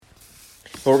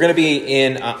But we're going to be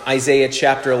in Isaiah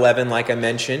chapter 11, like I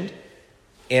mentioned.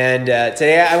 And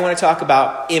today I want to talk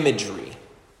about imagery.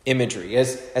 Imagery,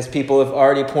 as people have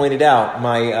already pointed out,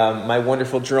 my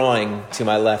wonderful drawing to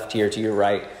my left here, to your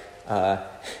right.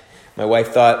 My wife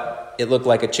thought it looked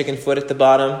like a chicken foot at the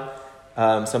bottom.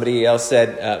 Somebody else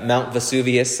said Mount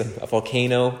Vesuvius, a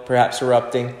volcano perhaps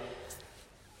erupting.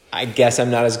 I guess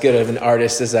I'm not as good of an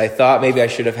artist as I thought. Maybe I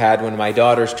should have had one of my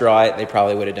daughters draw it. They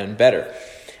probably would have done better.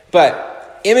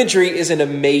 But imagery is an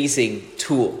amazing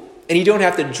tool. And you don't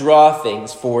have to draw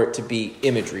things for it to be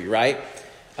imagery, right?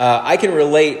 It can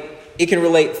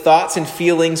relate thoughts and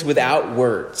feelings without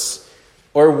words.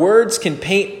 Or words can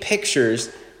paint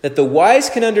pictures that the wise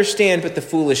can understand, but the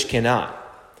foolish cannot.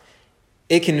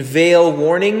 It can veil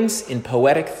warnings in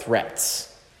poetic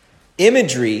threats.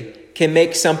 Imagery can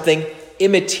make something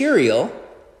immaterial,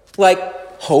 like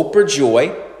hope or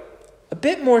joy, a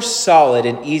bit more solid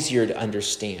and easier to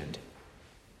understand.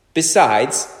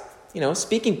 Besides,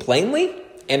 speaking plainly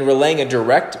and relaying a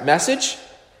direct message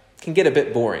can get a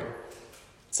bit boring.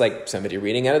 It's like somebody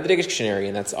reading out of the dictionary,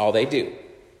 and that's all they do.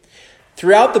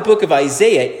 Throughout the book of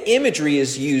Isaiah, imagery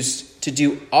is used to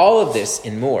do all of this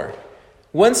and more.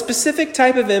 One specific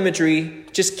type of imagery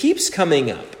just keeps coming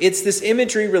up. It's this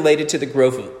imagery related to the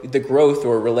growth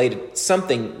or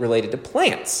something related to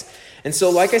plants. And so,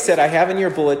 like I said, I have in your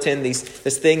bulletin this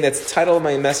thing that's titled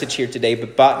my message here today,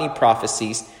 Botany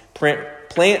Prophecies,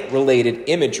 Plant-Related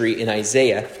Imagery in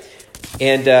Isaiah.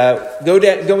 And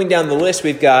going down the list,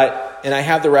 we've got, and I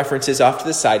have the references off to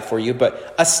the side for you,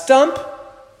 but a stump,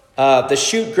 the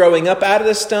shoot growing up out of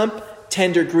the stump,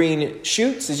 tender green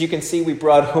shoots. As you can see, we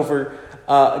brought over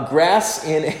grass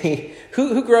in a...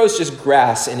 Who grows just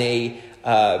grass in a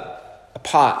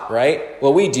pot, right?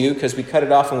 Well, we do, because we cut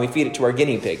it off and we feed it to our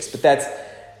guinea pigs. But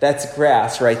that's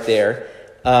grass right there.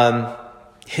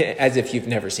 As if you've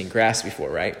never seen grass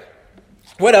before, right?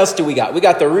 What else do we got? We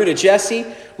got the root of Jesse.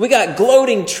 We got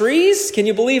gloating trees. Can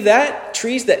you believe that?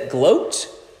 Trees that gloat.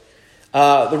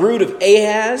 The root of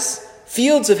Ahaz.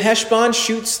 Fields of Heshbon,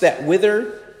 shoots that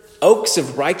wither. Oaks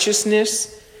of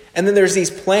righteousness. And then there's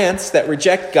these plants that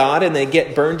reject God and they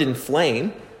get burned in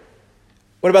flame.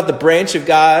 What about the branch of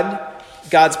God,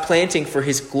 God's planting for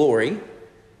his glory?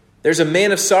 There's a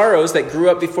man of sorrows that grew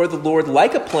up before the Lord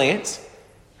like a plant,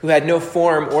 who had no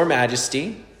form or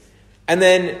majesty. And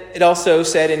then it also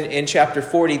said in chapter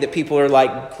 40 that people are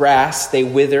like grass, they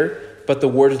wither, but the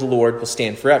word of the Lord will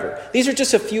stand forever. These are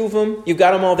just a few of them. You've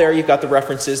got them all there. You've got the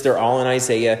references. They're all in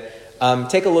Isaiah.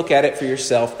 Take a look at it for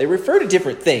yourself. They refer to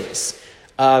different things.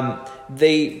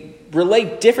 They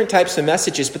relate different types of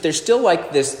messages, but there's still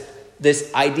like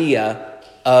this idea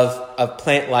of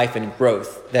plant life and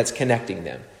growth that's connecting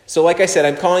them. So like I said,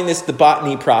 I'm calling this the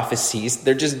Botany Prophecies.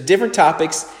 They're just different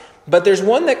topics, but there's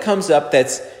one that comes up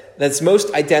that's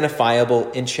most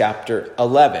identifiable in chapter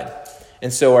 11.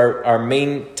 And so our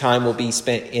main time will be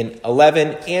spent in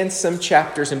 11 and some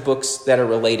chapters and books that are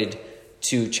related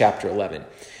to chapter 11.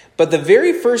 But the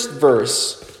very first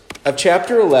verse of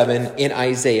chapter 11 in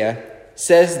Isaiah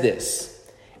says this: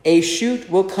 "A shoot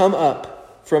will come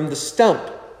up from the stump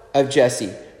of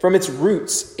Jesse. From its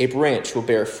roots, a branch will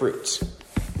bear fruit."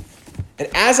 And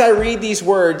as I read these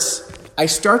words, I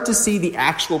start to see the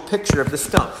actual picture of the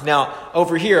stump. Now,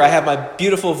 over here, I have my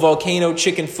beautiful volcano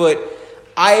chicken foot.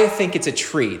 I think it's a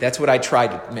tree. That's what I tried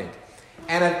to make.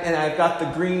 And I've got the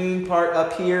green part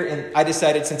up here, and I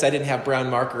decided, since I didn't have brown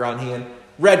marker on hand,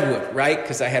 redwood, right?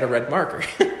 Because I had a red marker.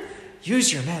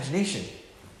 Use your imagination.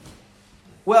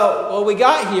 Well, what we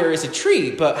got here is a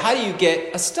tree, but how do you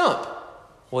get a stump?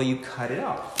 Well, you cut it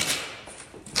off.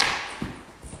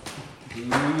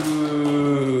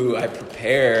 Ooh, I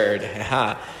prepared.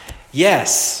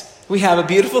 Yes, we have a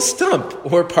beautiful stump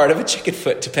or part of a chicken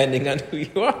foot, depending on who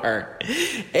you are.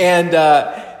 And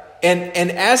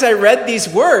as I read these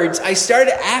words, I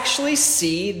started to actually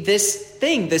see this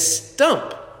thing, this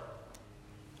stump.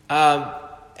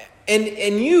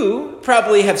 And you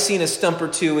probably have seen a stump or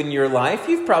two in your life.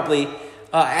 You've probably,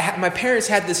 my parents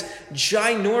had this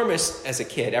ginormous, as a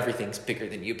kid, everything's bigger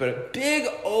than you, but a big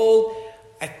old,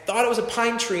 I thought it was a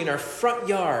pine tree in our front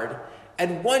yard.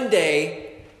 And one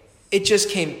day, it just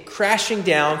came crashing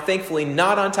down, thankfully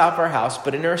not on top of our house,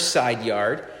 but in our side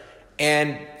yard.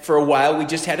 And for a while, we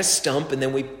just had a stump, and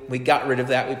then we got rid of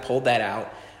that. We pulled that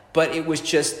out. But it was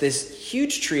just this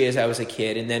huge tree as I was a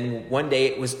kid, and then one day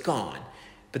it was gone.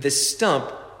 But this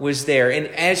stump was there. And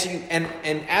as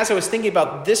I was thinking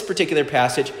about this particular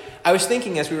passage, I was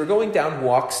thinking as we were going down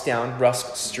walks down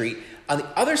Rusk Street, on the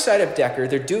other side of Decker,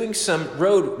 they're doing some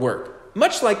road work,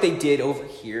 much like they did over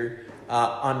here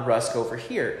on Rusk over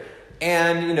here.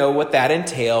 And what that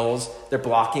entails, they're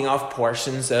blocking off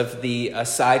portions of the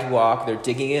sidewalk. They're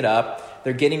digging it up.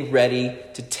 They're getting ready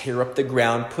to tear up the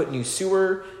ground, put new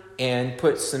sewer, and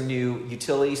put some new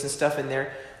utilities and stuff in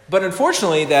there. But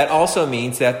unfortunately, that also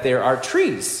means that there are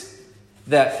trees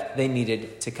that they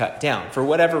needed to cut down. For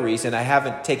whatever reason, I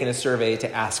haven't taken a survey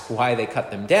to ask why they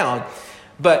cut them down,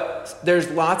 but there's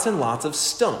lots and lots of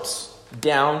stumps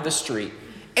down the street.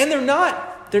 And they're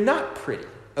not pretty.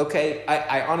 Okay,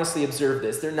 I honestly observed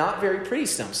this. They're not very pretty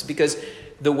stumps because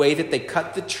the way that they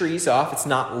cut the trees off, it's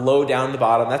not low down the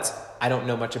bottom. I don't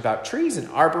know much about trees and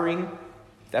arboring,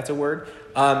 if that's a word.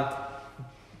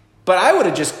 But I would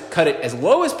have just cut it as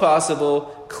low as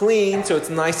possible, clean, so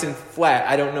it's nice and flat.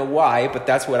 I don't know why, but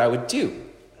that's what I would do.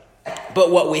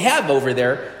 But what we have over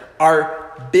there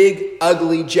are big,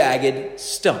 ugly, jagged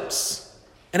stumps.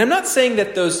 And I'm not saying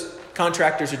that those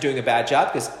contractors are doing a bad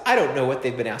job because I don't know what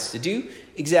they've been asked to do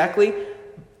exactly.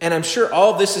 And I'm sure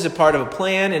all of this is a part of a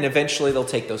plan, and eventually they'll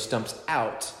take those stumps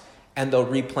out and they'll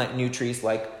replant new trees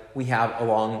like we have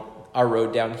along our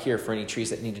road down here for any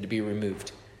trees that needed to be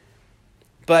removed.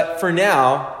 But for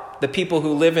now, the people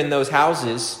who live in those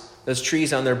houses, those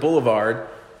trees on their boulevard,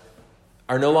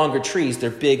 are no longer trees. They're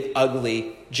big,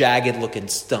 ugly, jagged-looking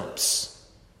stumps.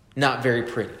 Not very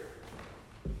pretty.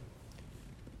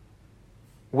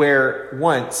 Where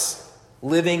once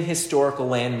living historical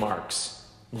landmarks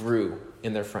grew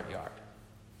in their front yard.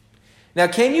 Now,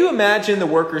 can you imagine the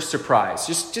workers' surprise?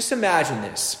 Just imagine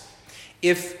this.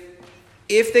 If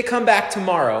they come back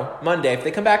tomorrow, Monday, if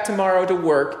they come back tomorrow to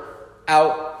work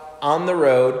out on the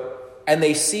road and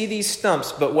they see these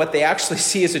stumps, but what they actually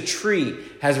see is a tree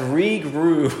has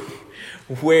regrew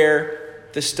where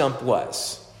the stump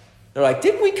was. They're like,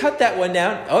 didn't we cut that one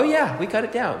down? Oh yeah, we cut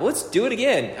it down. Well, let's do it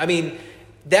again. I mean,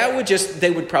 they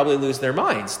would probably lose their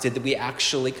minds. Did we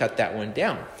actually cut that one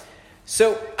down?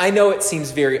 So I know it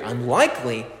seems very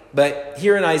unlikely, but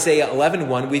here in Isaiah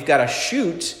 11:1, we've got a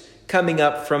shoot coming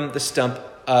up from the stump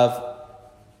of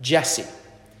Jesse.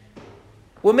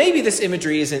 Well, maybe this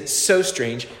imagery isn't so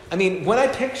strange. I mean, when I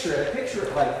picture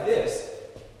it like this.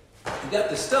 You've got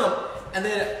the stump, and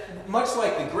then much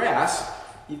like the grass,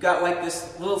 you've got like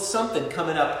this little something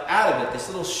coming up out of it, this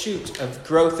little shoot of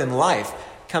growth and life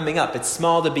coming up. It's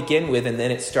small to begin with, and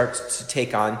then it starts to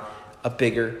take on a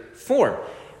bigger form.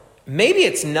 Maybe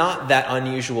it's not that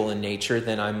unusual in nature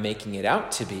than I'm making it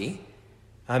out to be.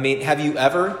 I mean, have you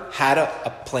ever had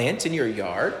a plant in your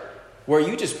yard where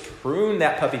you just prune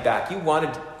that puppy back? You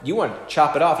want to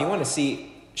chop it off. You want to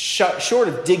see, short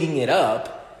of digging it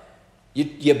up, you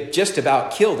just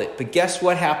about killed it. But guess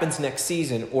what happens next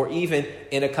season or even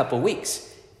in a couple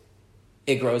weeks?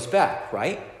 It grows back,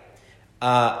 right?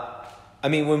 I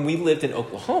mean, when we lived in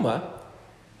Oklahoma,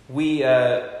 we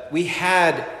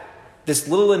had this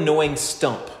little annoying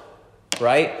stump,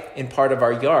 right, in part of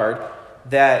our yard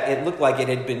that it looked like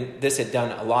this had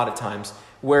done a lot of times,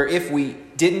 where if we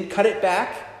didn't cut it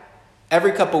back,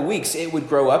 every couple weeks it would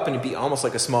grow up and it'd be almost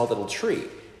like a small little tree.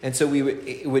 And so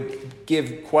it would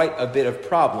give quite a bit of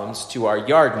problems to our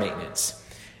yard maintenance.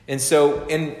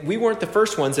 And we weren't the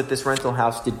first ones at this rental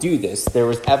house to do this. There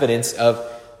was evidence of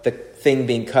the thing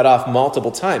being cut off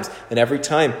multiple times. And every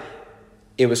time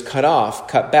it was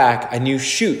cut back, a new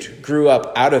shoot grew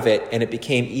up out of it, and it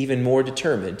became even more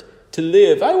determined to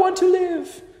live. I want to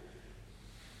live.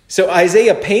 So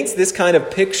Isaiah paints this kind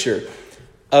of picture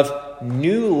of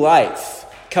new life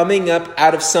coming up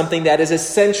out of something that is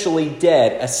essentially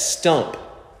dead, a stump.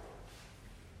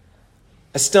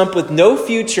 A stump with no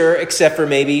future except for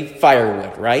maybe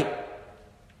firewood, right?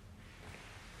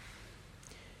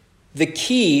 This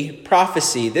key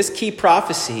prophecy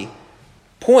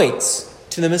points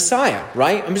to the Messiah,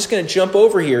 right? I'm just going to jump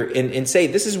over here and say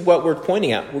this is what we're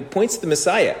pointing at. It points to the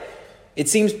Messiah. It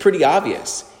seems pretty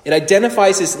obvious. It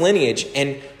identifies his lineage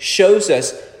and shows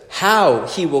us how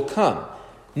he will come.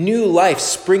 New life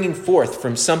springing forth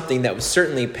from something that was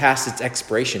certainly past its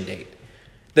expiration date.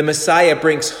 The Messiah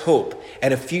brings hope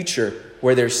and a future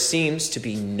where there seems to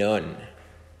be none.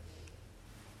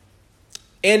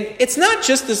 And it's not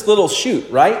just this little shoot,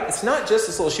 right? It's not just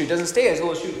this little shoot. It doesn't stay as a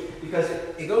little shoot because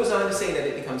it goes on to say that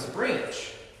it becomes a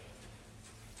branch.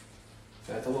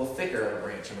 So that's a little thicker of a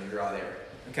branch I'm going to draw there.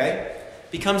 Okay?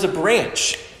 Becomes a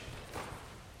branch.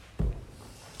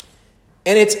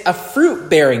 And it's a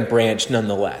fruit-bearing branch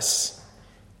nonetheless.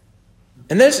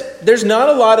 And there's not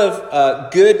a lot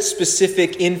of good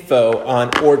specific info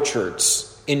on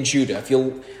orchards in Judah.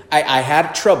 I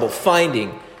had trouble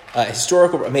finding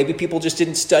historical, maybe people just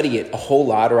didn't study it a whole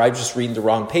lot, or I was just reading the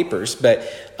wrong papers, but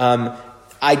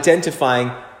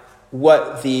identifying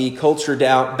what the culture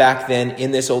down back then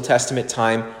in this Old Testament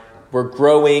time were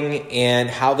growing and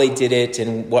how they did it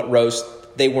and what rose,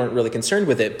 they weren't really concerned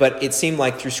with it. But it seemed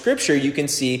like through Scripture, you can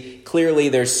see clearly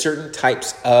there's certain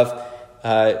types of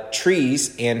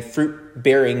trees and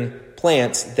fruit-bearing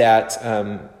plants that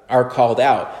are called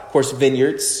out. Of course,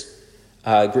 vineyards,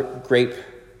 grape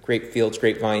fields,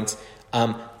 grapevines,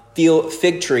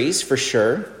 fig trees for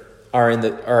sure are in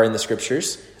the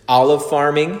Scriptures. Olive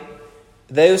farming,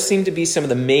 those seem to be some of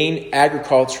the main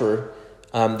agriculture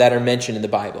that are mentioned in the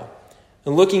Bible.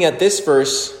 And looking at this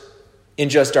verse in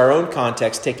just our own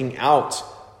context, taking out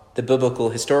the biblical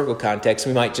historical context,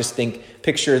 we might just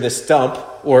picture the stump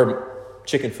or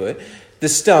chicken foot, the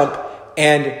stump,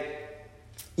 and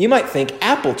you might think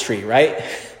apple tree, right?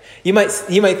 You might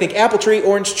think apple tree,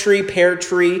 orange tree, pear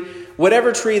tree,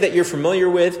 whatever tree that you're familiar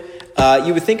with,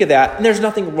 you would think of that. And there's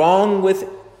nothing wrong with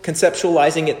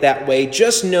conceptualizing it that way.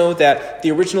 Just know that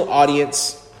the original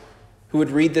audience who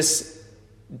would read this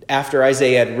after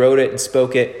Isaiah had wrote it and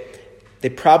spoke it, they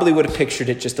probably would have pictured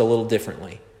it just a little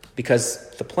differently, because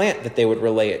the plant that they would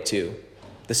relay it to,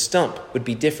 the stump, would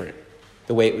be different,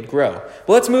 the way it would grow.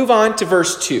 Well, let's move on to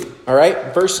verse 2. All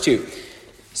right, verse 2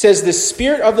 says, "The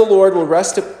Spirit of the Lord will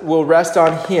rest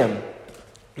on him,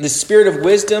 the Spirit of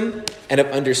wisdom and of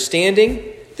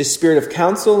understanding, the Spirit of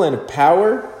counsel and of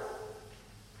power,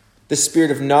 the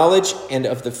Spirit of knowledge and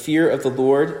of the fear of the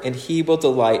Lord, and he will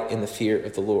delight in the fear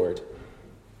of the Lord."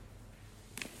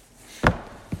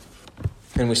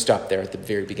 And we stop there at the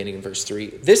very beginning of verse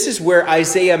 3. This is where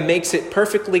Isaiah makes it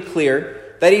perfectly clear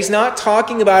that he's not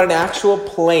talking about an actual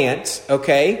plant,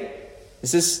 okay?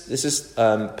 This is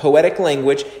poetic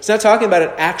language. He's not talking about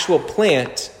an actual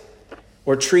plant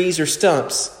or trees or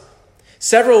stumps.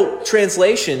 Several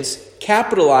translations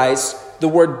capitalize the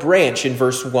word branch in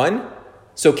verse 1,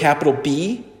 so capital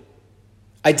B,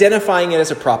 identifying it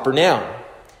as a proper noun.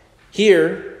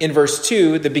 Here in verse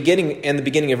 2, the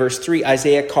beginning of verse 3,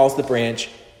 Isaiah calls the branch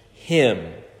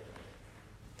him.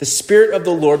 The Spirit of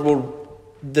the Lord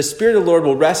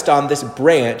will rest on this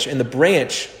branch, and the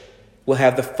branch will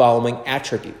have the following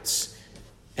attributes.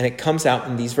 And it comes out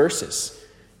in these verses.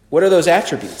 What are those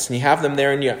attributes? And you have them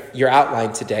there in your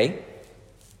outline today.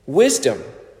 Wisdom.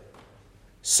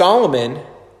 Solomon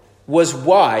was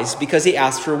wise because he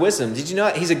asked for wisdom. Did you know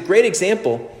he's a great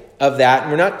example of that?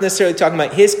 And we're not necessarily talking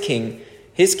about his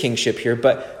kingship here,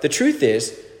 but the truth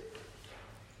is,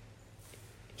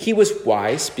 he was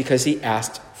wise because he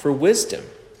asked for wisdom.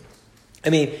 I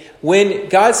mean, when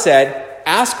God said,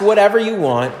 "Ask whatever you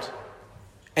want,"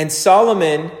 and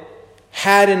Solomon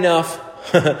had enough,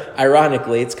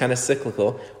 ironically, it's kind of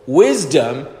cyclical,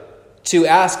 wisdom to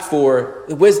ask for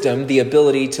wisdom, the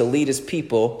ability to lead his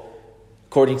people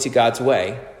according to God's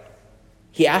way.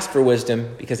 He asked for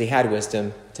wisdom because he had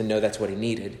wisdom to know that's what he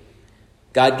needed.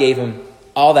 God gave him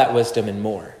all that wisdom and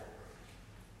more.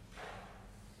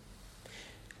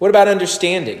 What about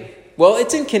understanding? Well,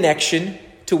 it's in connection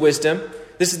to wisdom.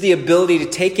 This is the ability to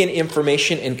take in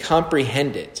information and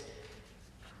comprehend it.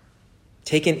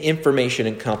 Take in information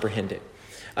and comprehend it.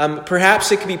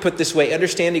 Perhaps it could be put this way.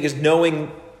 Understanding is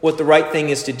knowing what the right thing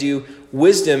is to do.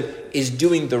 Wisdom is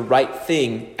doing the right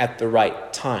thing at the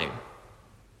right time.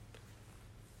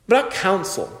 But not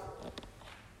counsel.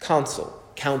 Counsel.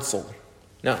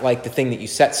 Not like the thing that you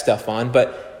set stuff on,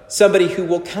 but somebody who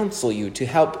will counsel you to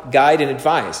help guide and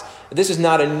advise. This is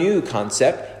not a new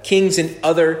concept. Kings in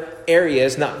other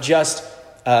areas, not just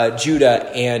Judah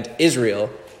and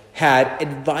Israel, had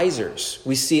advisors.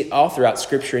 We see it all throughout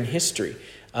Scripture and history.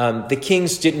 The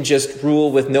kings didn't just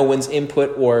rule with no one's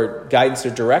input or guidance or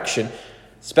direction.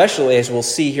 Especially, as we'll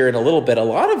see here in a little bit, a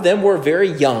lot of them were very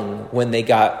young when they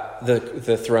got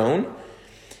the throne.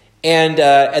 And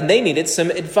they needed some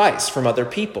advice from other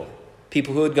people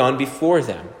who had gone before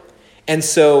them. And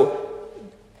so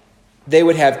they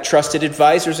would have trusted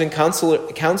advisors and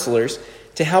counselors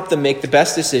to help them make the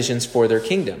best decisions for their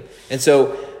kingdom. And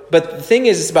so, but the thing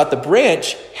is, it's about the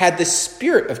branch had the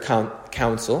spirit of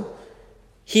counsel.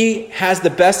 He has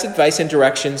the best advice and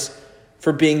directions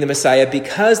for being the Messiah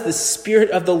because the Spirit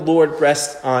of the Lord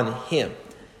rests on him.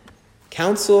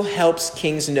 Counsel helps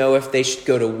kings know if they should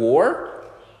go to war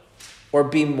or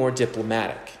be more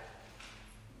diplomatic.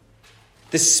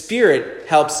 The Spirit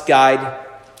helps guide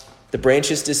the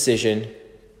branch's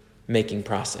decision-making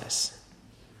process.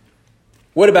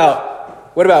 What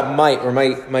about might? Or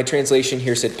my translation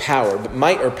here said power, but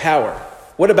might or power.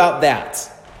 What about that?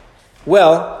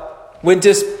 Well, when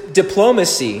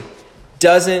diplomacy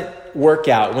doesn't work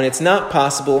out, when it's not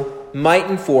possible, might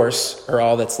and force are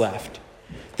all that's left.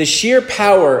 The sheer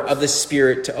power of the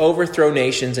Spirit to overthrow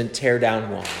nations and tear down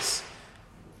walls.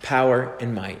 Power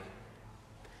and might.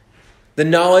 The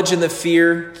knowledge and the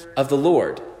fear of the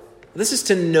Lord. This is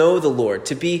to know the Lord,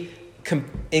 to be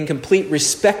in complete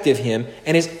respect of him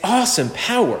and his awesome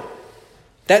power.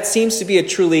 That seems to be a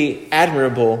truly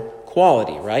admirable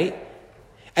quality, right?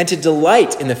 And to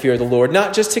delight in the fear of the Lord,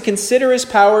 not just to consider his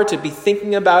power, to be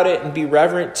thinking about it and be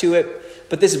reverent to it,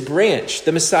 but this branch,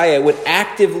 the Messiah, would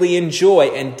actively enjoy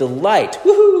and delight.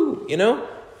 Woohoo!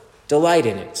 Delight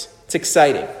in it. It's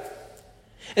exciting.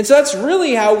 And so that's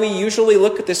really how we usually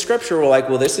look at the scripture. We're like,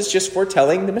 well, this is just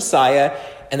foretelling the Messiah,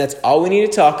 and that's all we need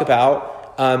to talk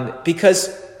about, because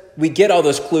we get all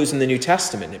those clues in the New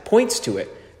Testament. It points to it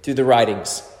through the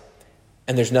writings,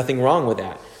 and there's nothing wrong with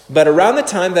that. But around the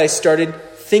time that I started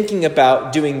thinking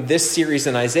about doing this series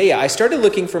in Isaiah, I started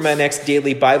looking for my next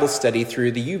daily Bible study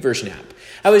through the YouVersion app.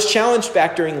 I was challenged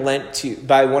back during Lent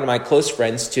by one of my close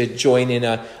friends to join in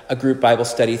a group Bible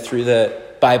study through the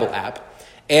Bible app.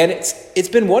 And it's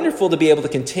been wonderful to be able to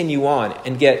continue on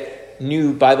and get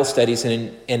new Bible studies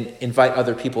and invite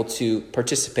other people to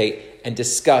participate and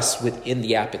discuss within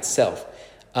the app itself.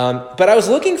 But I was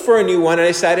looking for a new one, and I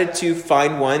decided to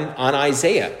find one on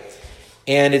Isaiah.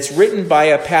 And it's written by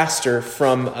a pastor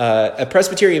from a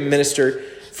Presbyterian minister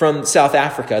from South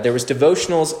Africa. There was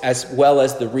devotionals as well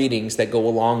as the readings that go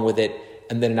along with it,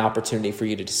 and then an opportunity for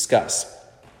you to discuss.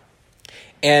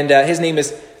 And his name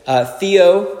is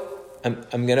Theo.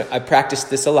 I practiced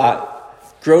this a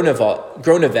lot.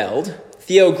 Groenewald,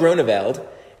 Theo Groenewald,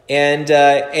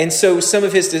 and so some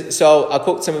of his. So I'll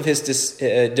quote some of his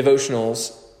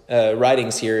devotionals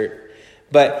writings here,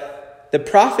 but the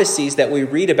prophecies that we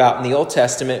read about in the Old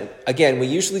Testament, again, we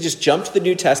usually just jump to the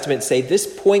New Testament and say this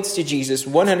points to Jesus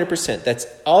 100%. That's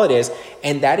all it is,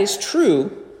 and that is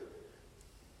true.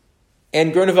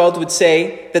 And Groenewald would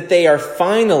say that they are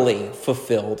finally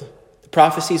fulfilled. The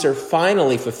prophecies are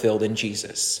finally fulfilled in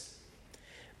Jesus.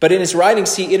 But in his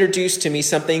writings, he introduced to me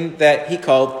something that he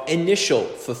called initial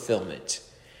fulfillment.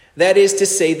 That is to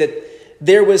say that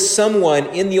there was someone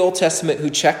in the Old Testament who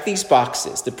checked these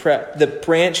boxes. The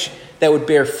branch that would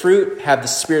bear fruit, have the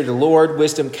Spirit of the Lord,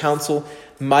 wisdom, counsel,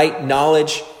 might,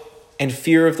 knowledge, and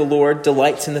fear of the Lord,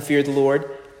 delights in the fear of the Lord.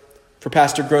 For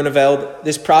Pastor Groenewald,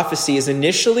 this prophecy is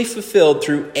initially fulfilled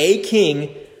through a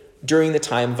king during the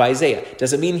time of Isaiah.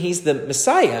 Doesn't mean he's the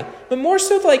Messiah, but more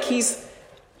so like he's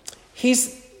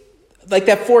like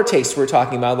that foretaste we're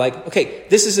talking about. Like, okay,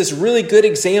 this is this really good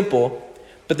example,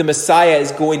 but the Messiah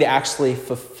is going to actually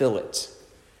fulfill it.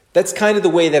 That's kind of the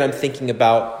way that I'm thinking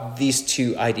about these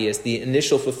two ideas, the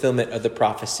initial fulfillment of the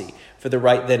prophecy for the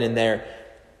right then and there,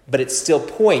 but it still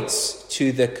points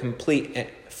to the complete and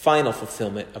final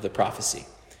fulfillment of the prophecy.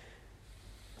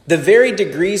 The very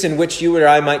degrees in which you or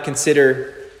I might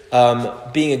consider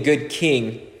being a good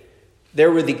king,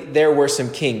 there were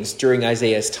some kings during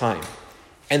Isaiah's time,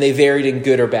 and they varied in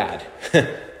good or bad.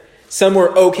 Some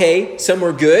were okay, some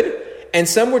were good, and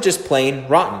some were just plain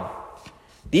rotten.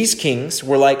 These kings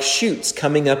were like shoots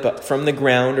coming up from the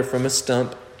ground or from a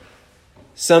stump.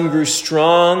 Some grew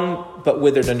strong but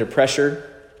withered under pressure.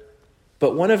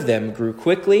 But one of them grew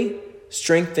quickly,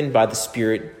 strengthened by the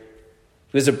Spirit.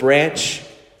 He was a branch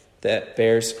that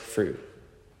bears fruit.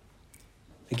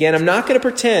 Again, I'm not going to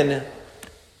pretend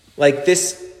like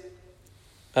this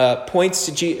points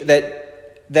to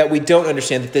that we don't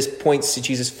understand that this points to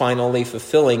Jesus finally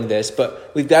fulfilling this,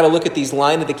 but we've got to look at these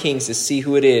line of the kings to see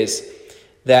who it is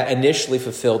that initially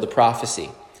fulfilled the prophecy.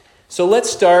 So let's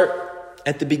start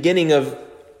at the beginning of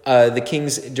the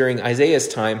kings during Isaiah's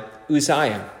time,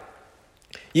 Uzziah.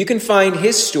 You can find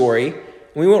his story.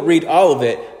 We won't read all of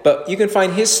it, but you can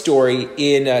find his story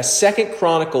in 2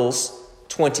 Chronicles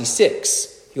 26.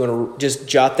 You want to just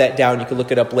jot that down. You can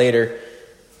look it up later.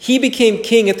 He became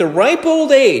king at the ripe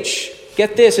old age.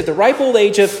 Get this, at the ripe old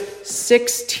age of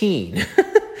 16.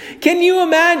 Can you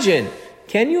imagine?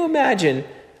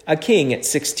 A king at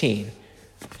 16?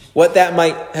 What that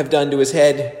might have done to his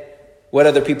head, what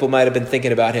other people might have been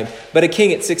thinking about him. But a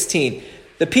king at 16.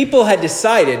 The people had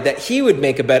decided that he would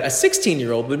make a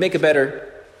 16-year-old would make a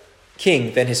better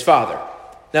king than his father.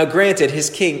 Now granted,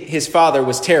 his father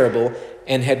was terrible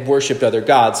and had worshipped other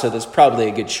gods, so there's probably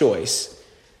a good choice.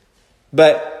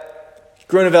 But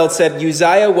Groenewald said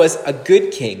Uzziah was a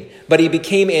good king, but he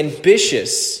became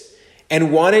ambitious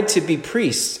and wanted to be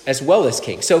priest as well as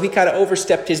king. So he kind of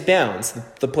overstepped his bounds,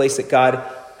 the place that God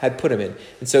had put him in.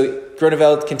 And so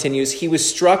Groenewald continues, he was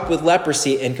struck with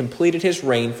leprosy and completed his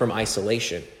reign from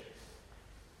isolation.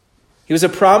 He was a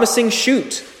promising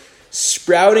shoot,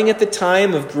 sprouting at the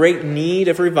time of great need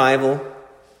of revival.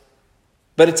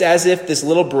 But it's as if this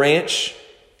little branch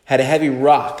had a heavy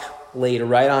rock laid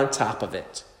right on top of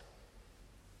it,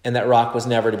 and that rock was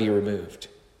never to be removed.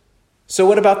 So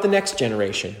what about the next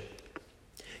generation?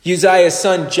 Uzziah's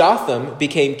son Jotham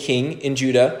became king in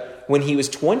Judah when he was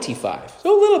 25.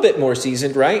 So a little bit more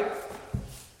seasoned, right?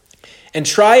 And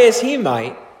try as he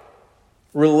might,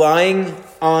 relying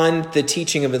on the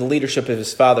teaching of the leadership of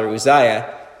his father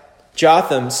Uzziah,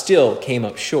 Jotham still came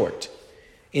up short.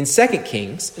 In 2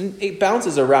 Kings, and it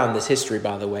bounces around this history,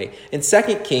 by the way. In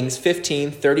 2 Kings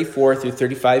 15, 34 through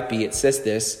 35b, it says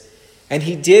this, "And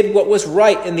he did what was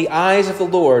right in the eyes of the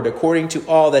Lord, according to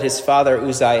all that his father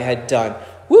Uzziah had done."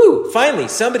 Woo! Finally,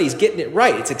 somebody's getting it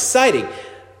right. It's exciting.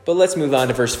 But let's move on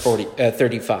to verse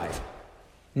 35.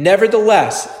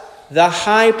 "Nevertheless, the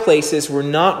high places were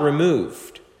not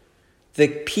removed. The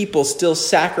people still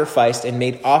sacrificed and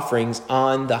made offerings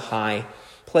on the high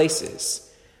places."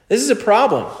 This is a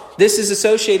problem. This is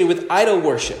associated with idol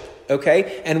worship,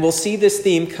 okay? And we'll see this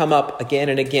theme come up again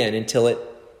and again until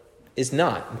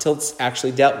it's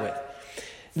actually dealt with.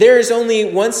 There is only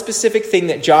one specific thing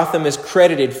that Jotham is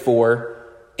credited for,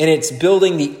 and it's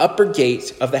building the upper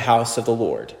gate of the house of the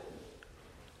Lord.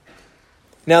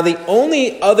 Now, the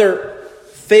only other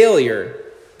failure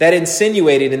that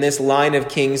insinuated in this line of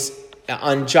kings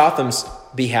on Jotham's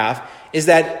behalf is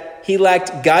that he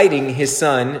lacked guiding his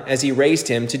son as he raised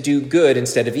him to do good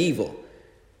instead of evil.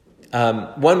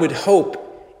 One would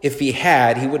hope if he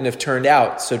had, he wouldn't have turned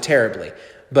out so terribly.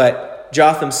 But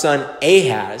Jotham's son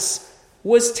Ahaz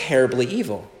was terribly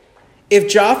evil. If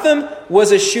Jotham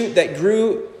was a shoot that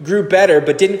grew better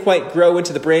but didn't quite grow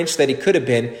into the branch that he could have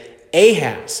been,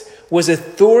 Ahaz was a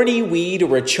thorny weed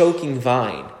or a choking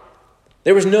vine.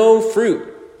 There was no fruit,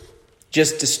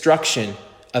 just destruction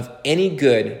of any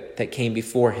good that came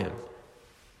before him.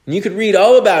 And you could read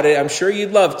all about it. I'm sure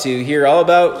you'd love to hear all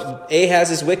about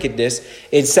Ahaz's wickedness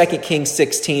in 2 Kings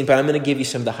 16, but I'm going to give you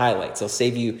some of the highlights. I'll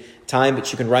save you time,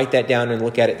 but you can write that down and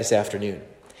look at it this afternoon.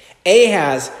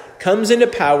 Ahaz comes into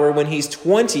power when he's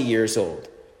 20 years old.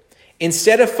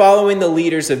 Instead of following the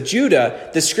leaders of Judah,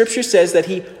 the scripture says that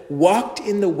he walked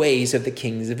in the ways of the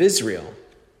kings of Israel.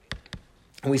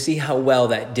 And we see how well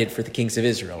that did for the kings of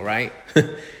Israel, right?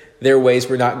 Their ways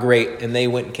were not great, and they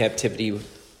went in captivity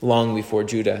long before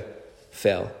Judah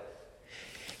fell.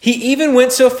 He even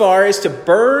went so far as to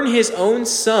burn his own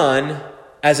son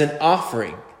as an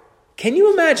offering. Can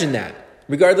you imagine that?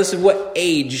 Regardless of what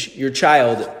age your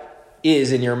child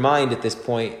is in your mind at this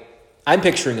point. I'm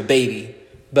picturing a baby,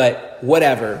 but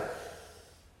whatever.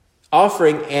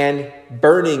 Offering and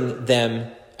burning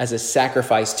them as a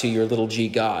sacrifice to your little g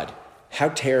God. How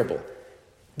terrible.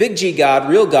 Big G God,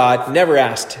 real God, never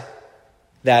asked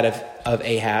that of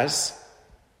Ahaz.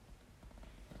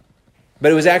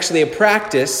 But it was actually a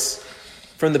practice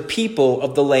from the people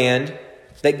of the land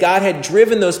that God had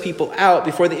driven those people out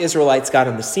before the Israelites got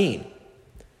on the scene.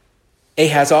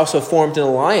 Ahaz also formed an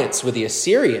alliance with the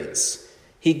Assyrians.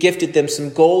 He gifted them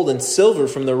some gold and silver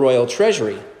from the royal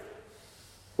treasury.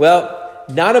 Well,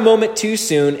 not a moment too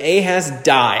soon, Ahaz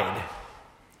died.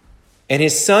 And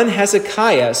his son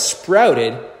Hezekiah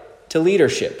sprouted to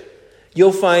leadership.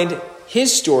 You'll find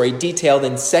his story detailed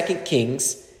in 2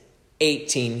 Kings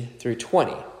 18 through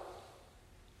 20.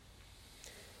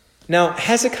 Now,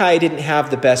 Hezekiah didn't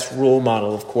have the best role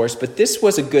model, of course, but this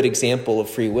was a good example of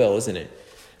free will, isn't it?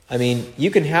 I mean,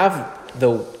 you can have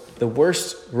the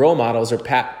worst role models or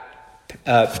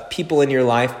people in your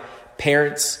life,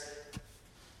 parents,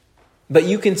 but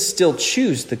you can still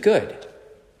choose the good.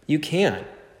 You can.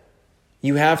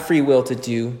 You have free will to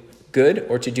do good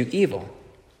or to do evil.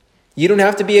 You don't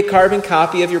have to be a carbon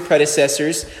copy of your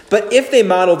predecessors, but if they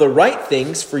model the right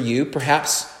things for you,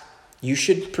 perhaps you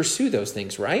should pursue those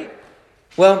things, right?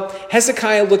 Well,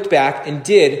 Hezekiah looked back and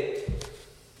did,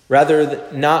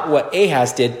 rather not what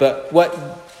Ahaz did, but what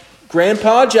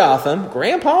Grandpa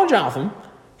Jotham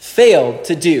failed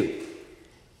to do.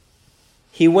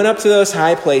 He went up to those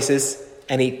high places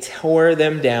and he tore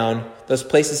them down, those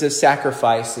places of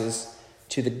sacrifices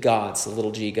to the gods, the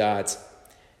little g gods.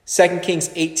 2 Kings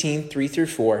 18, 3 through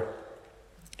 4.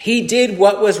 He did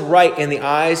what was right in the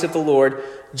eyes of the Lord,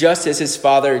 just as his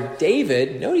father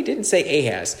David, no, he didn't say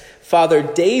Ahaz, father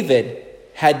David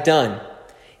had done.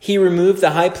 He removed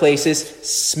the high places,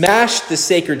 smashed the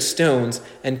sacred stones,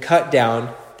 and cut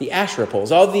down the Asherah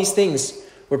poles. All these things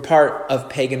were part of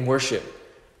pagan worship.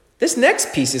 This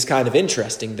next piece is kind of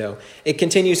interesting, though. It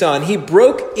continues on. He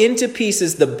broke into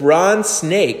pieces the bronze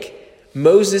snake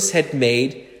Moses had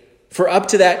made, for up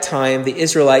to that time the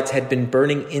Israelites had been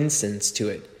burning incense to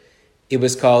it. It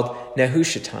was called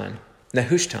Nehushtan.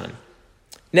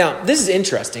 Now, this is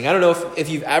interesting. I don't know if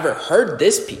you've ever heard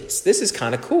this piece. This is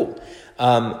kind of cool.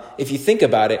 If you think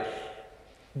about it,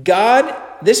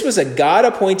 this was a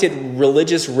God-appointed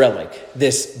religious relic,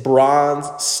 this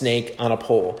bronze snake on a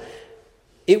pole.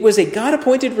 It was a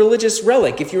God-appointed religious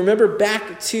relic. If you remember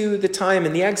back to the time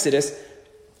in the Exodus,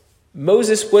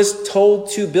 Moses was told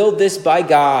to build this by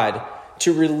God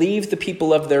to relieve the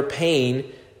people of their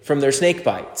pain from their snake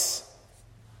bites.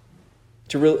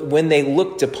 When they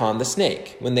looked upon the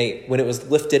snake, when it was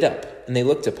lifted up and they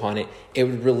looked upon it, it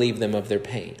would relieve them of their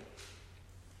pain.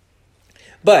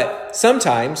 But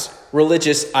sometimes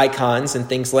religious icons and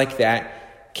things like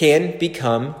that can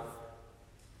become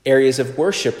areas of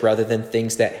worship rather than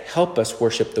things that help us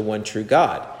worship the one true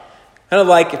God. Kind of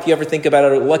like if you ever think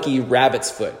about a lucky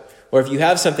rabbit's foot, or if you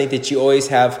have something that you always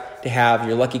have to have,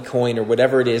 your lucky coin or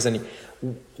whatever it is, and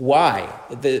why?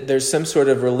 There's some sort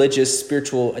of religious,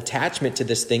 spiritual attachment to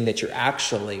this thing that you're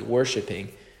actually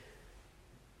worshiping.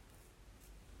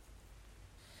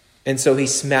 And so he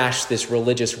smashed this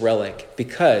religious relic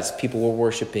because people were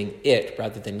worshiping it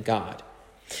rather than God.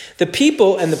 The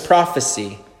people and the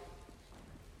prophecy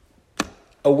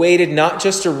awaited not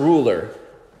just a ruler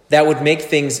that would make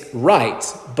things right,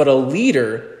 but a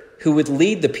leader who would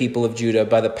lead the people of Judah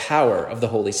by the power of the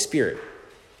Holy Spirit.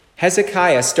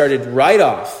 Hezekiah started right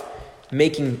off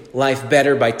making life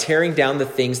better by tearing down the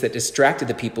things that distracted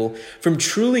the people from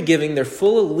truly giving their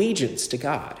full allegiance to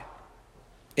God.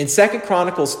 In 2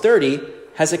 Chronicles 30,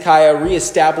 Hezekiah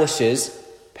reestablishes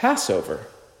Passover.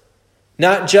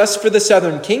 Not just for the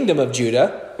southern kingdom of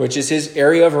Judah, which is his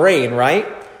area of reign, right?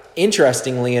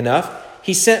 Interestingly enough,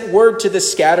 he sent word to the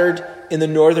scattered in the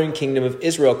northern kingdom of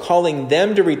Israel, calling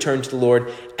them to return to the Lord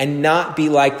and not be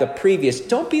like the previous.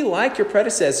 Don't be like your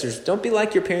predecessors. Don't be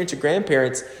like your parents or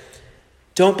grandparents.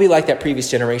 Don't be like that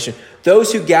previous generation.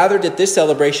 Those who gathered at this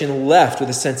celebration left with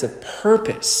a sense of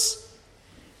purpose.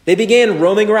 They began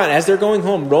roaming around, as they're going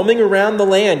home, roaming around the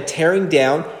land, tearing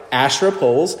down Asherah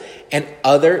poles and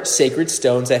other sacred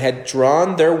stones that had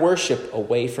drawn their worship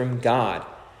away from God.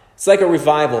 It's like a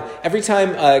revival. Every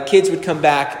time kids would come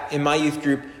back in my youth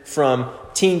group from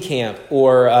teen camp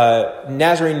or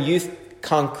Nazarene Youth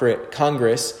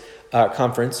Conference,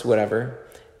 whatever,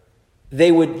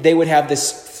 they would have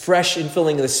this fresh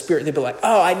infilling of the Spirit. They'd be like,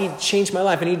 oh, I need to change my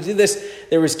life. I need to do this.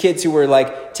 There was kids who were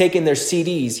like taking their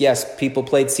CDs. Yes, people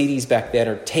played CDs back then,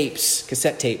 or tapes,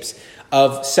 cassette tapes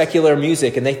of secular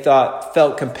music, and they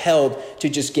felt compelled to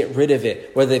just get rid of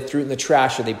it, whether they threw it in the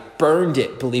trash or they burned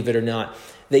it, believe it or not.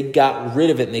 They got rid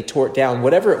of it and they tore it down.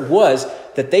 Whatever it was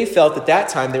that they felt at that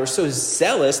time, they were so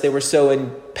zealous, they were so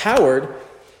empowered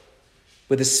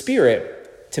with the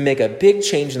Spirit to make a big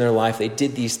change in their life. They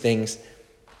did these things.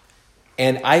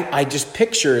 And I just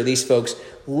picture these folks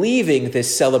leaving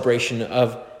this celebration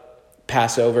of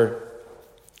Passover,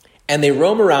 and they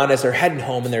roam around as they're heading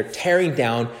home, and they're tearing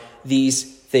down these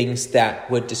things that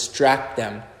would distract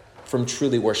them from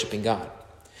truly worshiping God.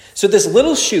 So this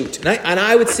little shoot, and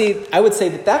I would say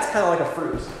that that's kind of like a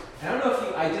fruit. I don't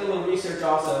know I did a little research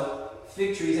also.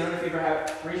 Fig trees. I don't know if you ever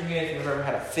have. Raise your hand if you've ever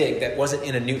had a fig that wasn't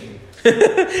in a Newton.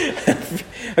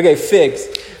 Okay, figs.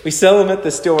 We sell them at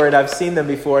the store, and I've seen them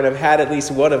before, and I've had at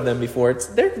least one of them before.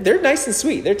 They're nice and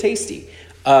sweet. They're tasty.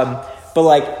 But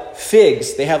like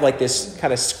figs, they have like this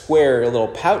kind of square little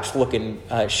pouch-looking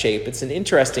shape. It's an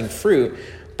interesting fruit,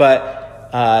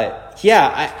 but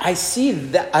I see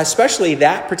that, especially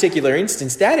that particular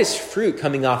instance. That is fruit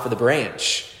coming off of the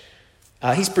branch.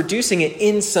 He's producing it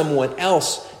in someone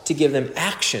else to give them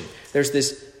action. There's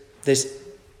this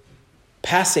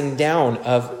passing down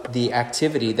of the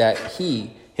activity that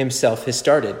he himself has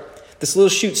started. This little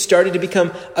shoot started to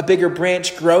become a bigger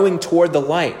branch growing toward the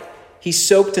light. He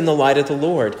soaked in the light of the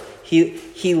Lord.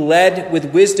 He led with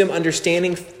wisdom,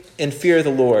 understanding, and fear of the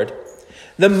Lord.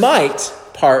 The might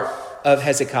part of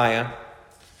Hezekiah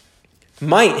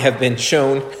might have been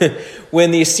shown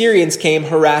when the Assyrians came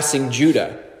harassing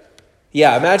Judah.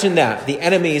 Yeah, imagine that. The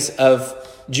enemies of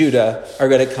Judah are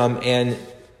going to come and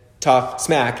talk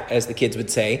smack, as the kids would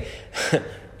say,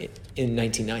 in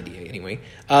 1990 anyway,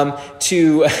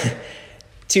 to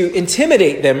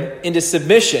intimidate them into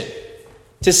submission,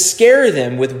 to scare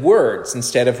them with words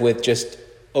instead of with just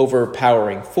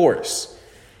overpowering force.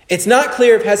 It's not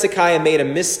clear if Hezekiah made a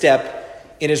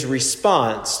misstep in his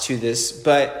response to this,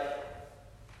 but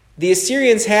the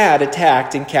Assyrians had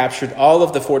attacked and captured all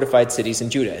of the fortified cities in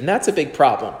Judah, and that's a big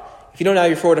problem. If you don't have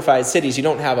your fortified cities, you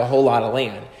don't have a whole lot of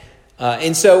land.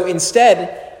 And so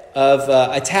instead of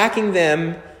attacking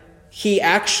them, he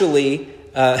actually,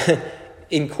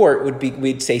 in court,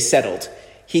 we'd say settled.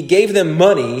 He gave them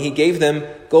money, he gave them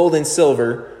gold and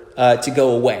silver to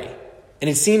go away. And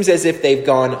it seems as if they've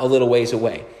gone a little ways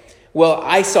away. Well,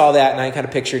 I saw that and I kind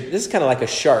of pictured, this is kind of like a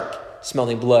shark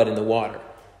smelling blood in the water.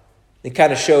 It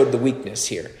kind of showed the weakness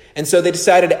here. And so they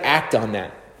decided to act on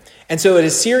that. And so an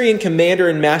Assyrian commander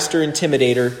and master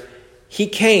intimidator, he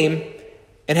came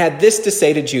and had this to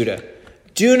say to Judah.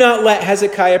 Do not let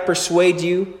Hezekiah persuade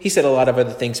you. He said a lot of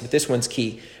other things, but this one's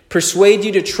key. Persuade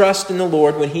you to trust in the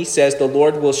Lord when he says, the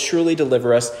Lord will surely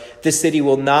deliver us. This city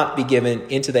will not be given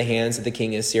into the hands of the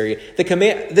king of Assyria.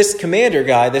 This commander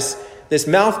guy, this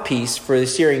mouthpiece for the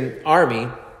Syrian army,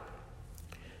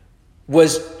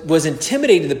 was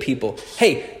intimidating the people.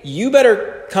 Hey, you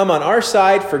better come on our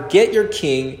side, forget your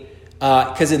king,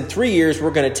 because in 3 years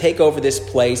we're going to take over this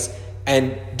place,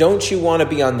 and don't you want to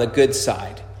be on the good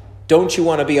side? Don't you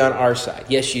want to be on our side?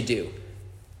 Yes, you do.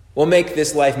 We'll make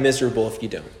this life miserable if you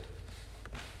don't.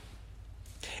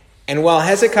 And while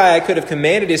Hezekiah could have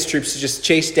commanded his troops to just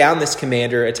chase down this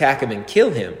commander, attack him, and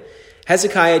kill him,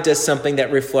 Hezekiah does something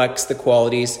that reflects the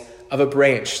qualities of a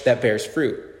branch that bears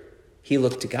fruit. He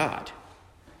looked to God.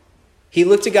 He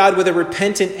looked to God with a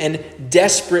repentant and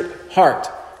desperate heart.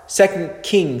 2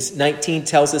 Kings 19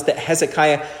 tells us that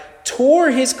Hezekiah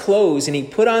tore his clothes and he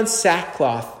put on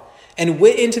sackcloth and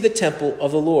went into the temple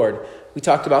of the Lord. We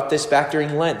talked about this back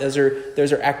during Lent. Those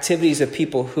are activities of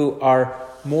people who are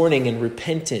mourning and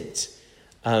repentant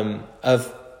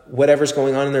of whatever's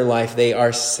going on in their life. They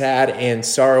are sad and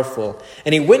sorrowful.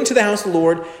 And he went into the house of the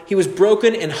Lord. He was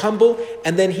broken and humble.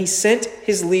 And then he sent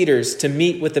his leaders to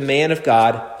meet with the man of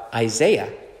God,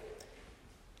 Isaiah.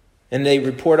 And they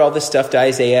report all this stuff to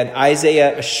Isaiah. And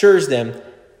Isaiah assures them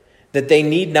that they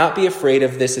need not be afraid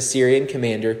of this Assyrian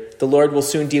commander. The Lord will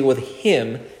soon deal with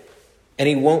him, and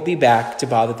he won't be back to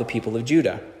bother the people of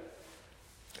Judah.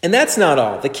 And that's not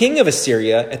all. The king of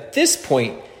Assyria at this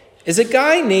point is a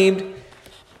guy named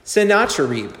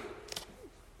Sennacherib.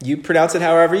 You pronounce it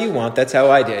however you want. That's how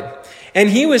I did. And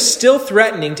he was still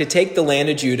threatening to take the land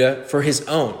of Judah for his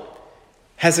own.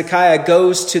 Hezekiah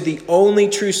goes to the only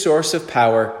true source of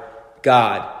power,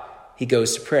 God. He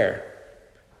goes to prayer.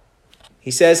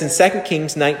 He says in 2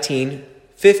 Kings 19,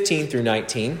 15 through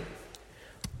 19,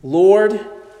 Lord,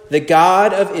 the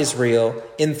God of Israel,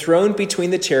 enthroned between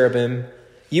the cherubim,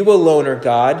 you alone are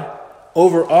God.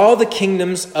 Over all the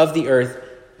kingdoms of the earth,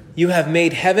 you have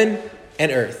made heaven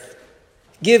and earth.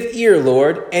 Give ear,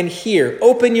 Lord, and hear.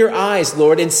 Open your eyes,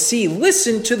 Lord, and see.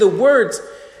 Listen to the words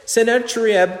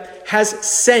Sennacherib has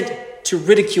sent to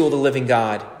ridicule the living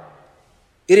God.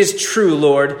 It is true,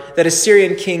 Lord, that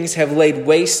Assyrian kings have laid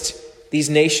waste these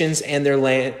nations and their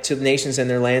land to the nations and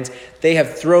their lands. They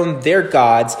have thrown their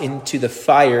gods into the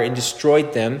fire and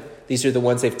destroyed them. These are the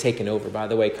ones they've taken over, by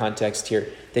the way, context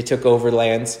here. They took over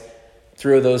lands,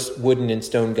 threw those wooden and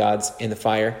stone gods in the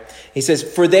fire. He says,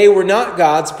 for they were not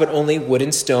gods, but only wood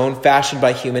and stone fashioned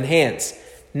by human hands.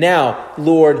 Now,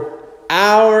 Lord,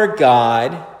 our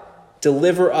God,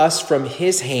 deliver us from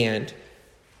his hand,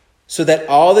 so that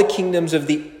all the kingdoms of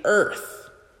the earth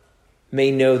may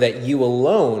know that you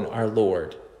alone are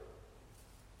Lord,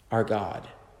 our God.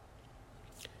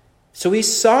 So he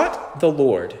sought the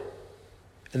Lord,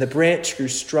 and the branch grew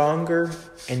stronger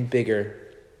and bigger.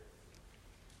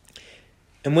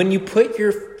 And when you put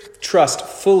your trust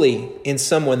fully in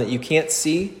someone that you can't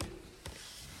see,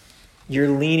 you're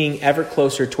leaning ever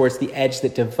closer towards the edge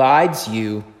that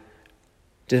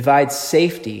divides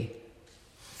safety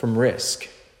from risk.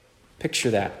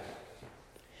 Picture that.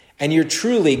 And you're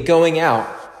truly going out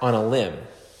on a limb.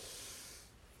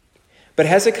 But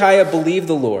Hezekiah believed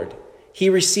the Lord. He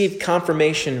received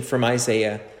confirmation from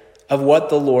Isaiah of what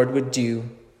the Lord would do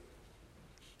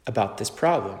about this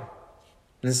problem.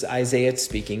 And this is Isaiah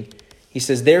speaking. He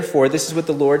says, therefore, this is what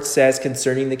the Lord says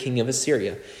concerning the king of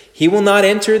Assyria. He will not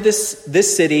enter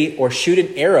this city or shoot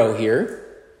an arrow here.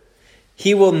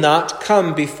 He will not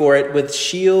come before it with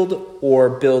shield or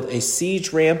build a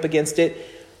siege ramp against it.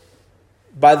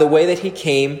 By the way that he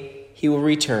came, he will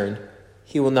return.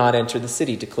 He will not enter the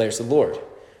city, declares the Lord.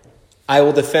 I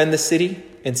will defend the city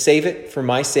and save it for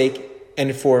my sake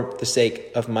and for the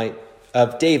sake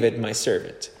of David, my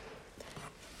servant.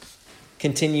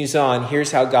 Continues on.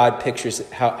 Here's how God pictures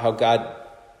how God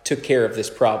took care of this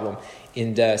problem.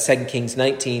 In 2 Kings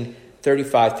 19,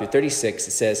 35 through 36,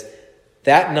 it says,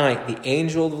 that night the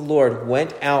angel of the Lord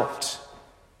went out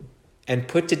and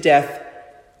put to death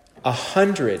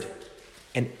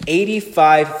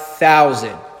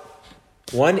 185,000,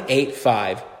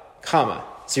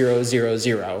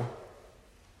 185,000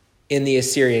 in the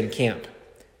Assyrian camp.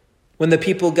 When the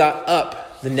people got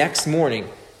up the next morning,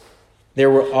 there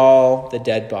were all the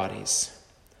dead bodies.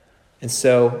 And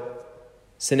so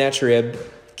Sennacherib,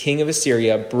 king of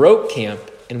Assyria, broke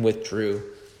camp and withdrew.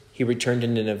 He returned to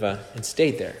Nineveh and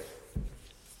stayed there.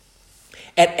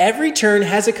 At every turn,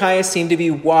 Hezekiah seemed to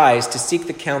be wise to seek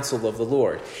the counsel of the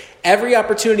Lord. Every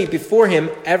opportunity before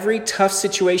him, every tough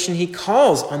situation, he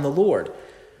calls on the Lord.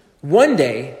 One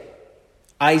day,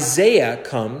 Isaiah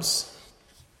comes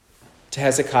to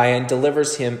Hezekiah and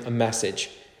delivers him a message.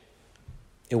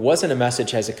 It wasn't a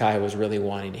message Hezekiah was really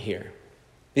wanting to hear.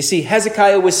 You see,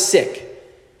 Hezekiah was sick.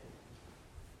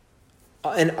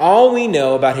 And all we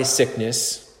know about his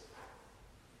sickness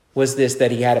was this,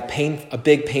 that he had a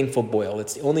big painful boil.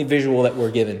 It's the only visual that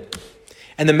we're given.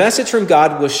 And the message from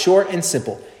God was short and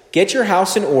simple. Get your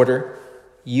house in order,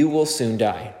 you will soon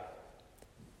die.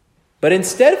 But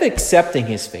instead of accepting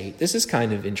his fate, this is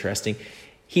kind of interesting,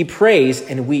 he prays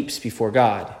and weeps before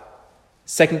God.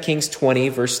 2 Kings 20,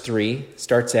 verse 3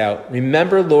 starts out,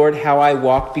 "Remember, Lord, how I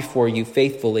walked before you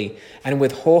faithfully and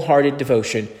with wholehearted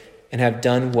devotion and have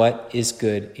done what is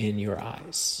good in your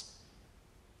eyes."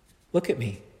 Look at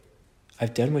me.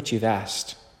 I've done what you've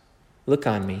asked. Look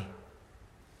on me.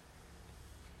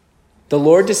 The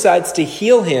Lord decides to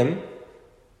heal him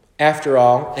after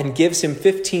all and gives him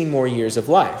 15 more years of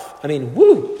life. I mean,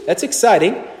 woo, that's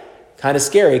exciting. Kind of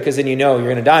scary because then you know you're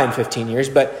going to die in 15 years,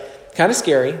 but kind of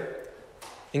scary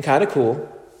and kind of cool.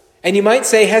 And you might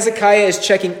say Hezekiah is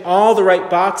checking all the right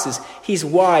boxes. He's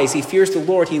wise. He fears the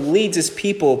Lord. He leads his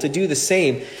people to do the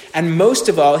same. And most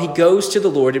of all, he goes to the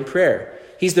Lord in prayer.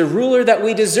 He's the ruler that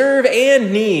we deserve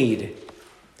and need.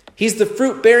 He's the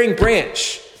fruit-bearing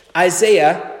branch.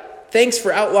 Isaiah, thanks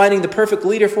for outlining the perfect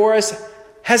leader for us.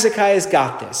 Hezekiah's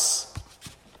got this.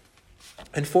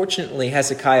 Unfortunately,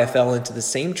 Hezekiah fell into the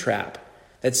same trap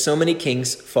that so many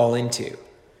kings fall into.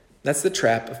 That's the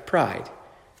trap of pride.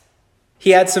 He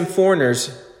had some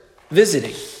foreigners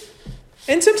visiting.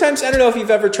 And sometimes, I don't know if you've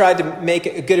ever tried to make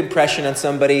a good impression on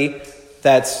somebody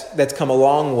that's come a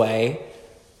long way.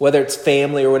 Whether it's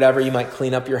family or whatever, you might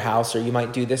clean up your house or you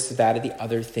might do this, that, or the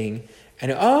other thing.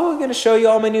 And, I'm going to show you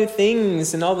all my new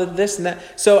things and all the this and that.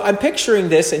 So I'm picturing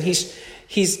this, and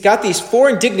he's got these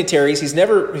foreign dignitaries. He's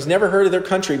never heard of their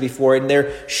country before, and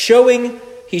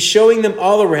he's showing them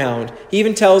all around. He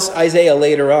even tells Isaiah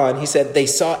later on, he said, "They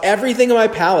saw everything in my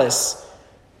palace.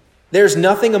 There's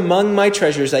nothing among my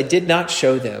treasures I did not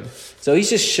show them." So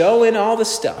he's just showing all the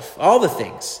stuff, all the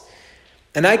things.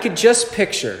 And I could just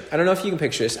picture, I don't know if you can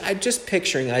picture this, I'm just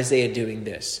picturing Isaiah doing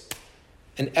this.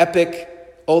 An epic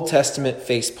Old Testament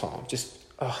facepalm.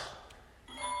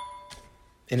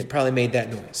 And it probably made that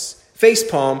noise.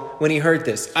 Facepalm when he heard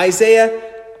this. Isaiah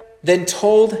then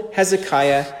told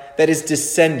Hezekiah that his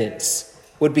descendants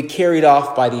would be carried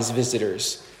off by these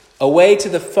visitors away to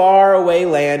the faraway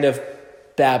land of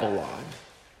Babylon.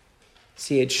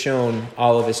 See, he had shown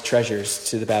all of his treasures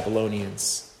to the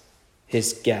Babylonians,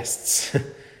 his guests.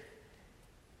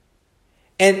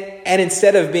 And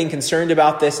instead of being concerned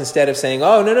about this, instead of saying,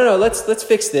 "Oh, no, let's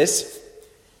fix this,"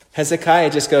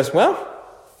 Hezekiah just goes, "Well,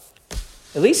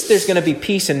 at least there's going to be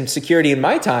peace and security in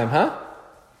my time, huh?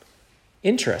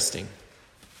 Interesting."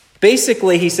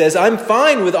 Basically, he says, "I'm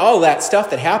fine with all that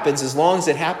stuff that happens as long as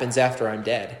it happens after I'm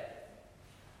dead."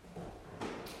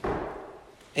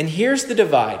 And here's the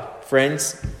divide,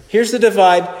 friends. Here's the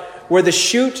divide where the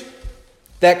shoot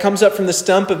that comes up from the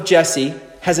stump of Jesse,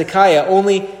 Hezekiah,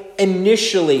 only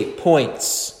initially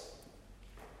points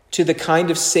to the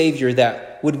kind of Savior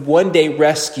that would one day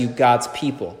rescue God's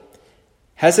people.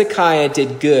 Hezekiah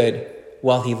did good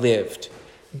while he lived,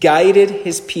 guided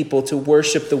his people to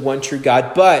worship the one true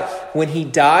God. But when he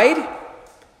died,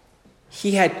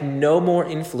 he had no more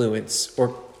influence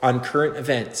on current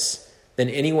events than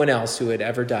anyone else who had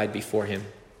ever died before him.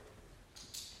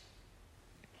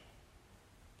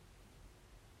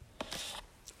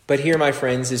 But here, my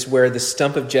friends, is where the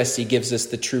stump of Jesse gives us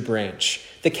the true branch.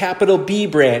 The capital B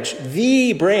branch,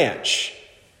 the branch.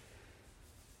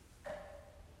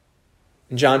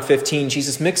 In John 15,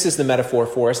 Jesus mixes the metaphor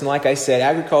for us. And like I said,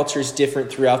 agriculture is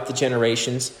different throughout the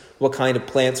generations, what kind of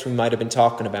plants we might have been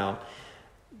talking about.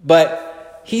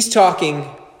 But he's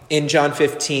talking in John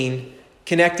 15,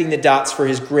 connecting the dots for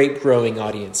his grape growing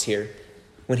audience here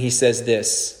when he says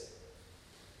this.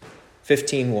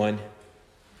 15:1.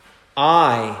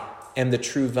 "I am the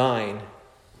true vine,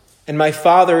 and my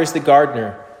Father is the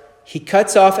gardener. He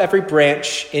cuts off every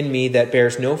branch in me that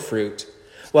bears no fruit,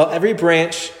 while every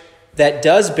branch that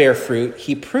does bear fruit,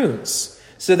 he prunes,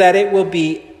 so that it will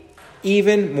be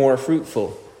even more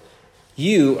fruitful.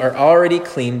 You are already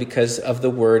clean because of the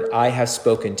word I have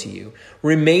spoken to you.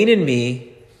 Remain in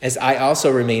me as I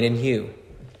also remain in you.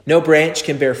 No branch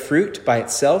can bear fruit by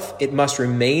itself. It must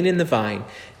remain in the vine.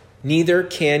 Neither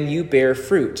can you bear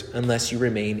fruit unless you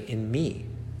remain in me."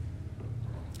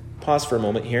 Pause for a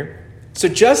moment here. So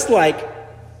just like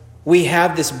we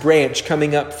have this branch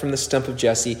coming up from the stump of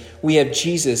Jesse, we have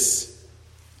Jesus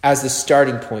as the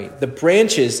starting point. The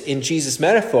branches in Jesus'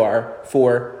 metaphor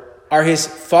are his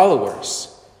followers.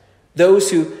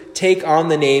 Those who take on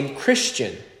the name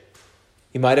Christian.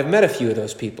 You might have met a few of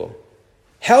those people.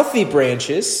 Healthy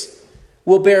branches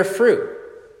will bear fruit.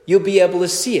 You'll be able to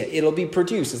see it. It'll be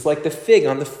produced. It's like the fig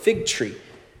on the fig tree.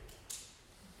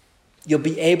 You'll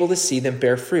be able to see them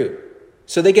bear fruit.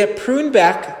 So they get pruned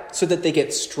back so that they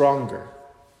get stronger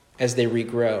as they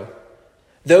regrow.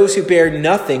 Those who bear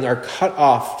nothing are cut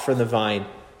off from the vine.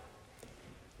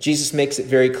 Jesus makes it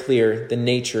very clear the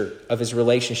nature of his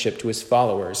relationship to his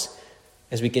followers.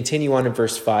 As we continue on in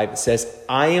verse 5, it says,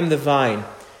 I am the vine,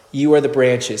 you are the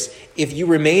branches. If you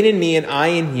remain in me and I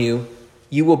in you,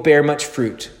 you will bear much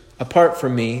fruit. Apart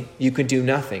from me, you can do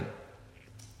nothing.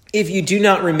 If you do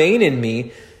not remain in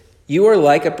me, you are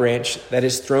like a branch that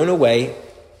is thrown away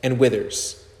and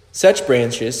withers. Such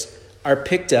branches are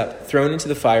picked up, thrown into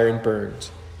the fire, and burned.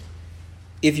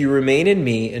 If you remain in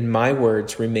me and my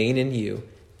words remain in you,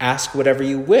 ask whatever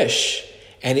you wish,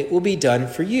 and it will be done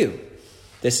for you.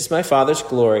 This is my Father's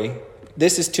glory.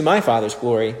 This is to my Father's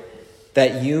glory,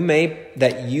 that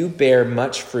you bear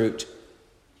much fruit,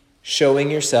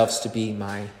 showing yourselves to be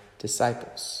my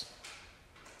disciples.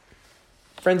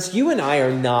 Friends, you and I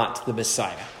are not the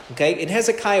Messiah, okay? And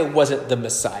Hezekiah wasn't the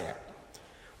Messiah.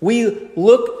 We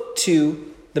look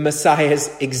to the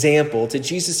Messiah's example, to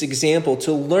Jesus' example,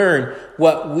 to learn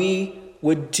what we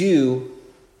would do,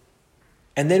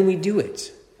 and then we do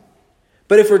it.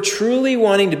 But if we're truly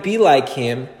wanting to be like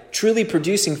him, truly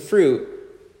producing fruit,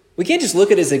 we can't just look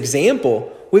at his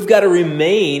example. We've got to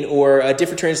remain, or a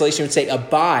different translation would say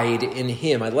abide in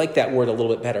him. I like that word a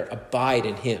little bit better, abide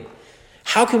in him.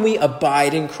 How can we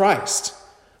abide in Christ?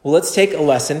 Well, let's take a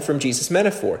lesson from Jesus'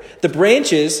 metaphor. The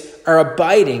branches are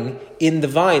abiding in the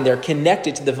vine. They're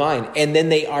connected to the vine, and then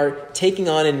they are taking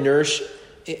on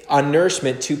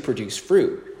nourishment to produce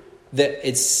fruit.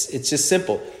 It's just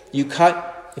simple.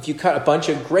 If you cut a bunch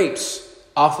of grapes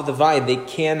off of the vine, they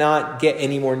cannot get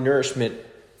any more nourishment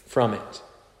from it.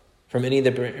 From any of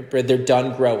they're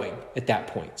done growing at that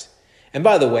point. And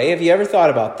by the way, have you ever thought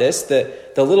about this? The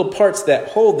little parts that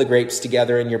hold the grapes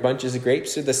together in your bunches of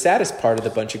grapes are the saddest part of the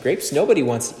bunch of grapes. Nobody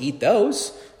wants to eat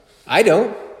those. I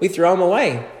don't. We throw them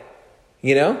away.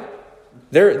 You know?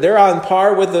 They're on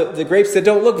par with the grapes that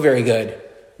don't look very good.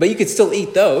 But you could still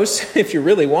eat those if you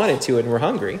really wanted to and were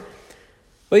hungry.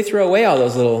 But we throw away all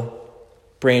those little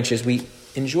branches. We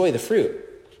enjoy the fruit.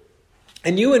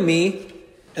 And you and me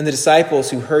and the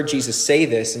disciples who heard Jesus say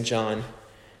this in John,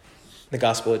 the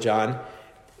Gospel of John,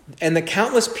 and the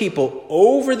countless people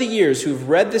over the years who've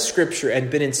read the scripture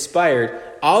and been inspired,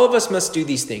 all of us must do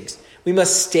these things. We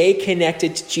must stay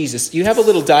connected to Jesus. You have a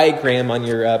little diagram on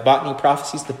your Botany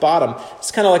Prophecies at the bottom.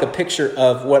 It's kind of like a picture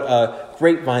of what a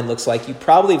grapevine looks like. You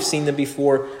probably have seen them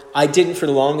before. I didn't for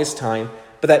the longest time.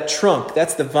 But that trunk,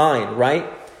 that's the vine, right?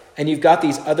 And you've got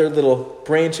these other little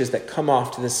branches that come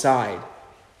off to the side.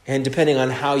 And depending on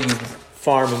how you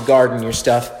farm and garden your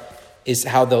stuff is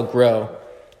how they'll grow.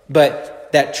 But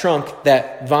that trunk,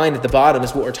 that vine at the bottom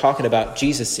is what we're talking about.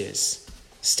 Jesus is.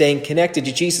 Staying connected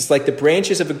to Jesus like the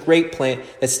branches of a grape plant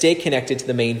that stay connected to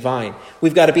the main vine.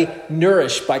 We've got to be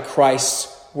nourished by Christ's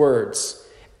words.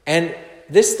 And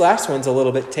this last one's a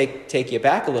little bit, take you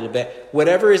back a little bit.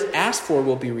 Whatever is asked for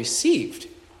will be received.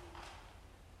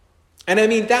 And I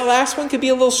mean, that last one could be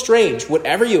a little strange.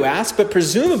 Whatever you ask, but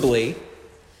presumably,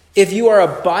 if you are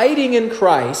abiding in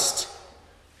Christ,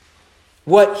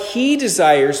 what he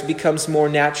desires becomes more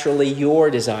naturally your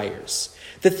desires.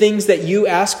 The things that you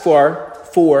ask for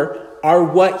are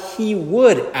what he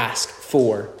would ask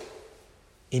for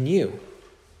in you.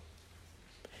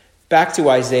 Back to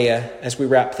Isaiah as we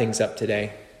wrap things up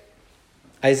today.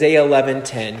 Isaiah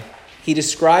 11:10. He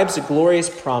describes a glorious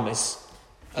promise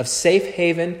of safe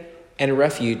haven and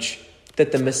refuge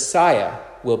that the Messiah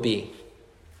will be.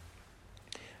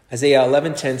 Isaiah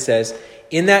 11:10 says,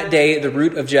 "In that day the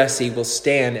root of Jesse will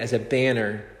stand as a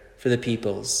banner for the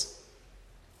peoples.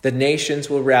 The nations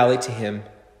will rally to him,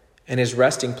 and his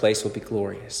resting place will be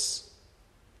glorious."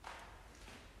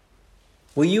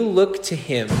 Will you look to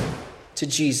him, to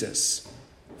Jesus,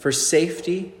 for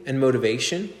safety and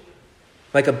motivation,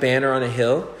 like a banner on a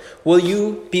hill? Will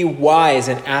you be wise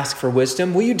and ask for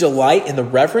wisdom? Will you delight in the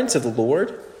reverence of the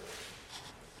Lord?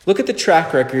 Look at the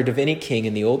track record of any king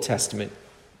in the Old Testament.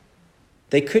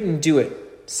 They couldn't do it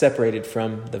separated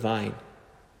from the vine.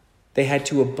 They had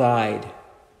to abide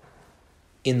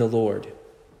in the Lord.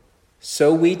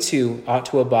 So we too ought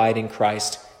to abide in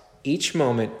Christ each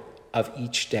moment of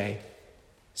each day.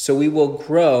 So we will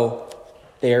grow,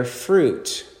 bear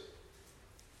fruit,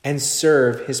 and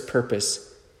serve his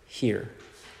purpose here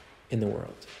in the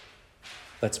world.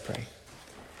 Let's pray.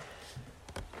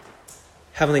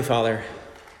 Heavenly Father,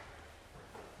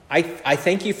 I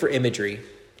thank you for imagery.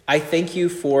 I thank you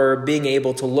for being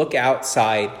able to look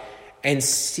outside and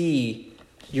see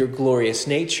your glorious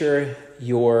nature,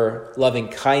 your loving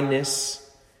kindness,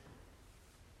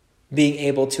 being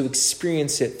able to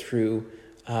experience it through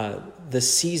the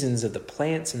seasons of the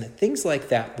plants and the things like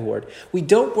that, Lord. We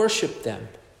don't worship them.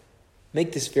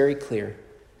 Make this very clear.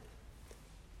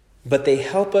 But they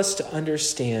help us to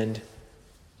understand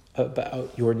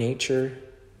about your nature,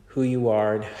 who you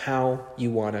are, and how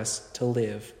you want us to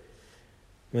live.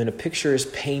 When a picture is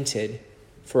painted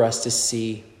for us to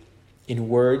see in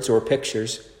words or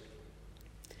pictures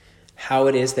how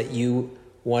it is that you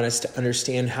want us to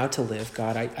understand how to live,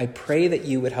 God, I pray that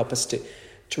you would help us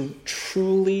to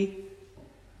truly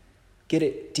get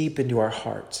it deep into our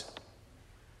hearts.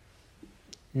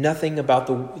 Nothing about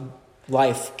the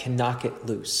life can knock it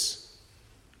loose.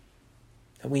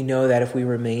 And we know that if we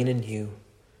remain in you,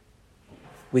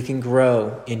 we can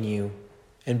grow in you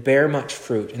and bear much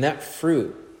fruit. And that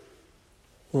fruit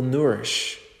will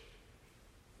nourish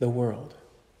the world.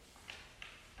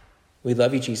 We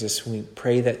love you, Jesus. We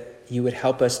pray that you would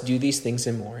help us do these things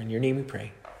and more. In your name we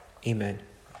pray. Amen.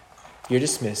 You're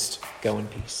dismissed. Go in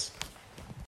peace.